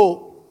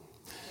people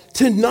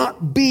to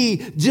not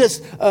be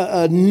just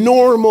a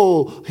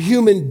normal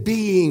human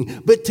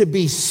being, but to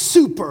be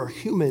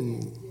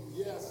superhuman.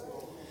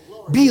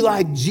 Be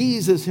like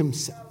Jesus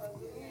himself.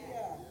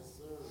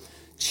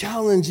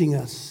 Challenging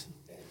us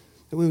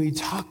that when we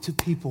talk to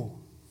people,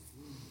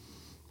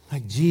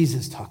 like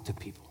Jesus talked to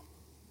people.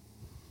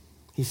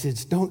 He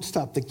says, don't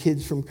stop the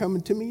kids from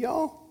coming to me,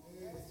 y'all.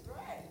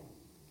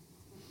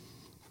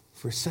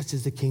 For such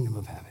is the kingdom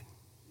of heaven.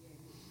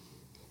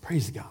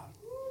 Praise God.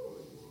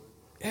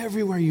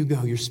 Everywhere you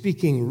go, you're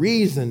speaking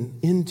reason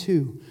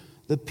into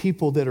the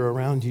people that are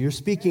around you. You're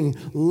speaking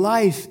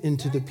life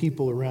into the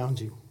people around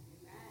you.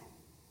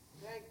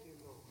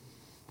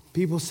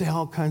 People say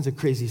all kinds of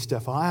crazy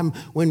stuff.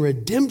 When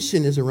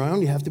redemption is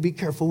around, you have to be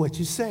careful what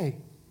you say.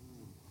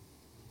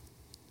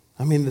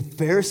 I mean, the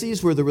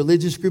Pharisees were the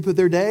religious group of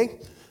their day.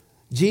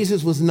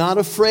 Jesus was not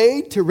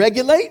afraid to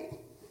regulate.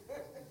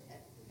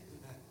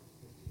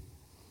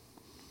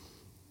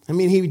 I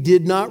mean, he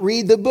did not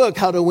read the book,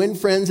 How to Win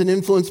Friends and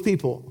Influence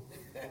People.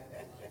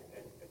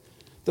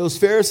 Those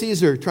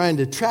Pharisees are trying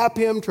to trap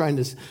him, trying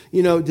to,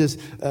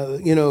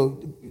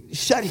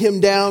 shut him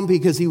down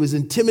because he was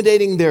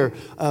intimidating their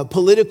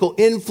political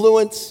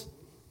influence.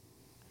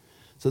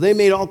 So they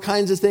made all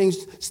kinds of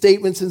things,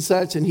 statements and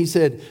such. And he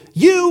said,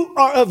 you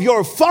are of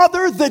your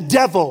father, the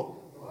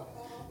devil.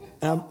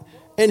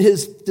 And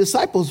his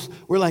disciples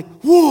were like,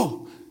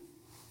 whoa,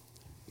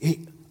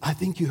 I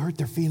think you hurt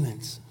their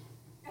feelings.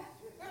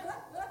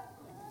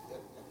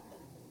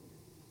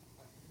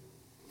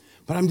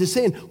 But I'm just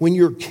saying, when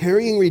you're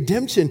carrying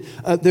redemption,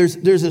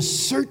 there's a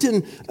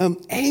certain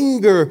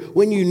anger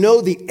when you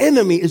know the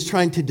enemy is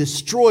trying to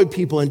destroy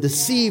people and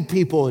deceive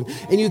people.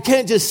 And you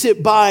can't just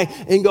sit by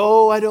and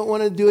go, I don't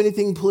want to do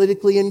anything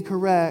politically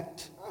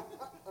incorrect.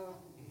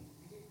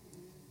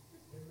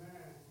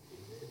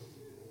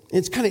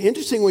 It's kind of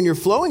interesting when you're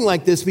flowing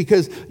like this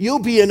because you'll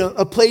be in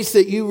a place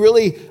that you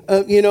really,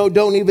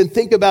 don't even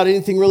think about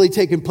anything really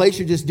taking place.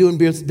 You're just doing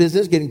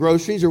business, getting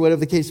groceries or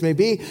whatever the case may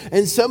be.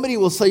 And somebody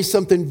will say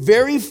something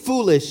very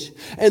foolish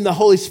and the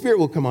Holy Spirit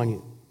will come on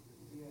you.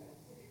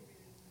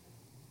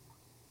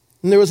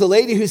 And there was a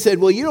lady who said,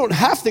 well, you don't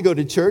have to go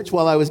to church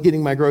while I was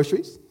getting my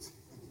groceries.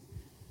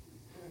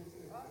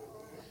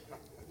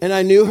 And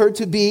I knew her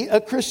to be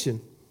a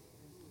Christian.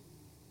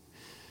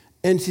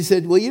 And she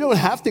said, well, you don't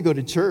have to go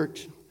to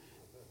church.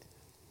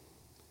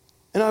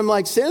 And I'm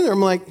like, standing there, I'm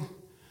like,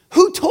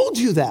 who told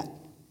you that?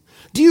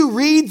 Do you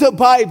read the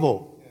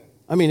Bible?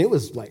 I mean, it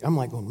was like, I'm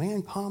like, oh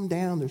man, calm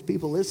down. There's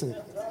people listening.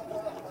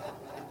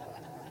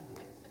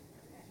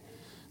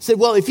 Said,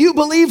 well, if you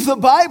believe the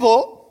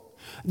Bible,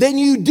 then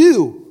you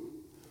do.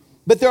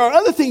 But there are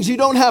other things you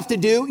don't have to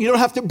do. You don't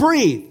have to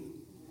breathe.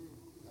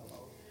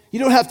 You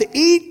don't have to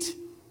eat.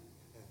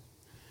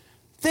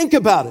 Think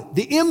about it.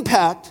 The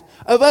impact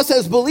of us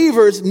as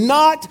believers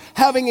not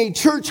having a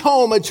church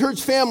home, a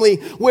church family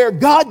where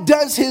God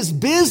does his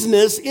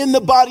business in the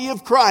body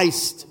of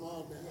Christ.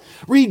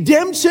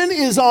 Redemption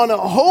is on a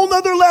whole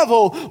nother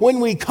level when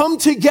we come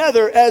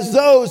together as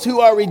those who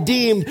are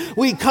redeemed.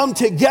 We come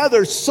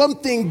together,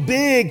 something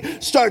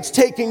big starts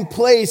taking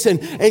place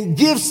and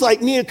gifts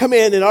like Nia come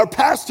in and our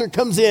pastor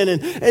comes in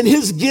and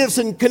his gifts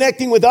and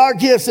connecting with our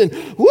gifts and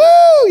woo,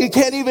 you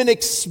can't even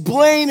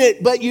explain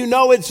it, but you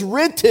know it's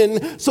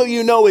written, so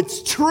you know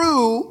it's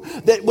true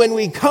that when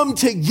we come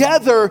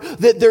together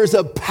that there's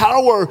a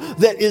power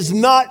that is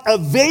not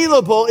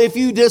available if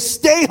you just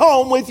stay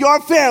home with your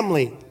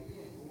family.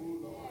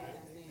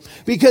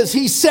 Because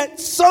he set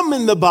some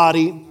in the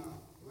body,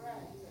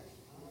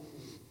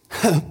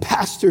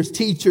 pastors,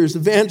 teachers,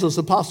 evangelists,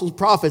 apostles,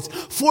 prophets,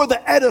 for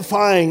the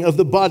edifying of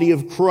the body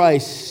of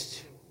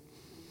Christ.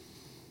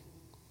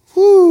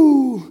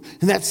 Woo!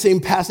 And that same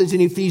passage in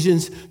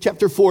Ephesians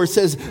chapter 4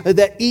 says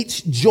that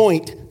each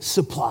joint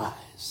supplies.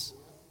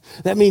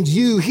 That means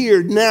you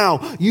here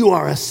now, you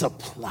are a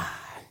supply.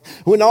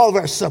 When all of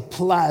our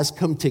supplies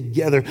come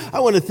together, I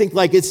want to think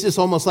like it's just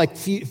almost like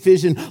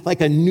fission,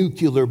 like a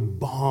nuclear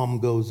bomb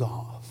goes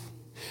off.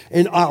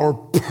 And our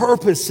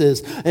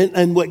purposes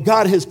and what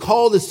God has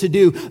called us to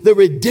do, the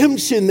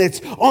redemption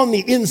that's on the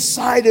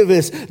inside of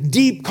us,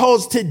 deep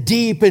calls to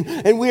deep,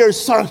 and we are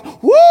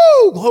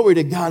glory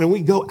to God. And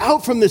we go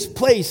out from this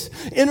place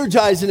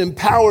energized and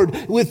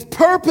empowered with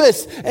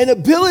purpose and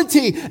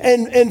ability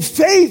and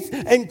faith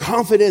and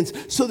confidence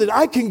so that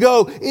I can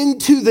go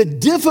into the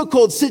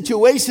difficult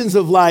situations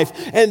of life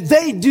and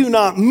they do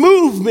not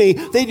move me.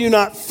 They do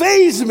not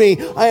faze me.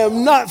 I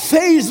am not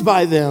fazed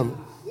by them.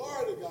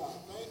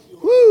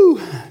 Woo!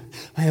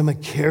 I am a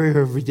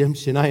carrier of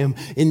redemption. I am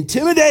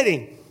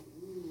intimidating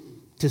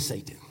to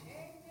Satan.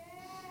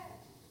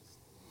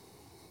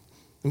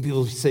 And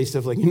people say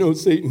stuff like,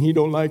 Satan, he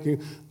don't like you.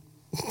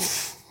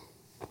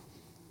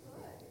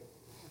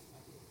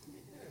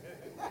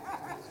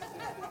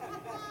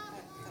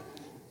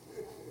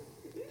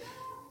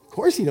 Of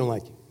course he don't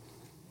like you.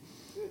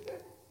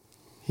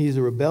 He's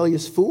a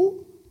rebellious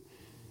fool,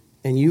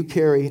 and you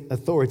carry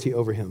authority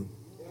over him.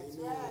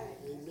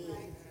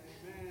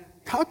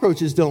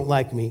 Cockroaches don't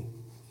like me.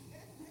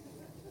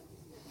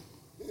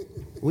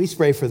 We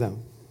spray for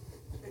them.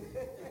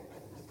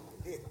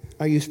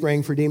 Are you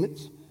spraying for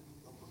demons?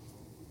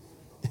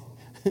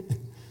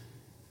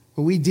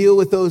 We deal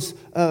with those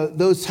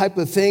type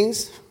of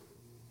things.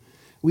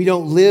 We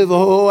don't live,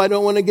 I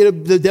don't want to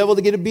get the devil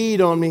to get a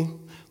bead on me.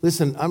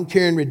 Listen, I'm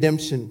carrying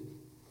redemption.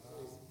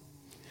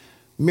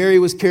 Mary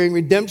was carrying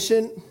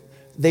redemption.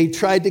 They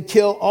tried to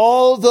kill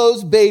all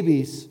those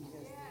babies.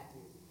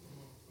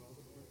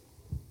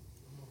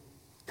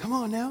 Come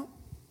on now.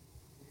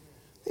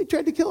 They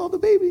tried to kill all the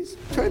babies,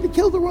 tried to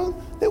kill the one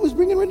that was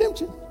bringing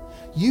redemption.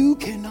 You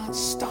cannot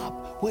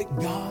stop what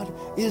God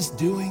is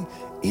doing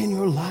in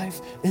your life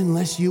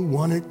unless you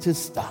want it to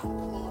stop.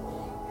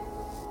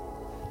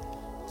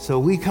 So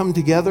we come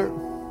together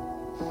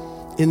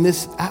in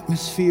this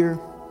atmosphere,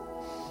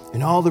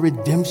 and all the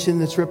redemption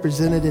that's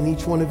represented in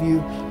each one of you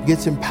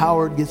gets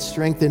empowered, gets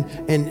strengthened,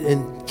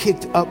 and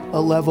kicked up a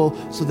level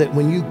so that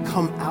when you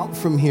come out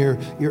from here,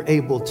 you're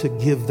able to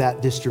give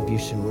that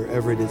distribution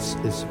wherever it is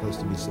supposed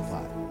to be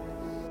supplied.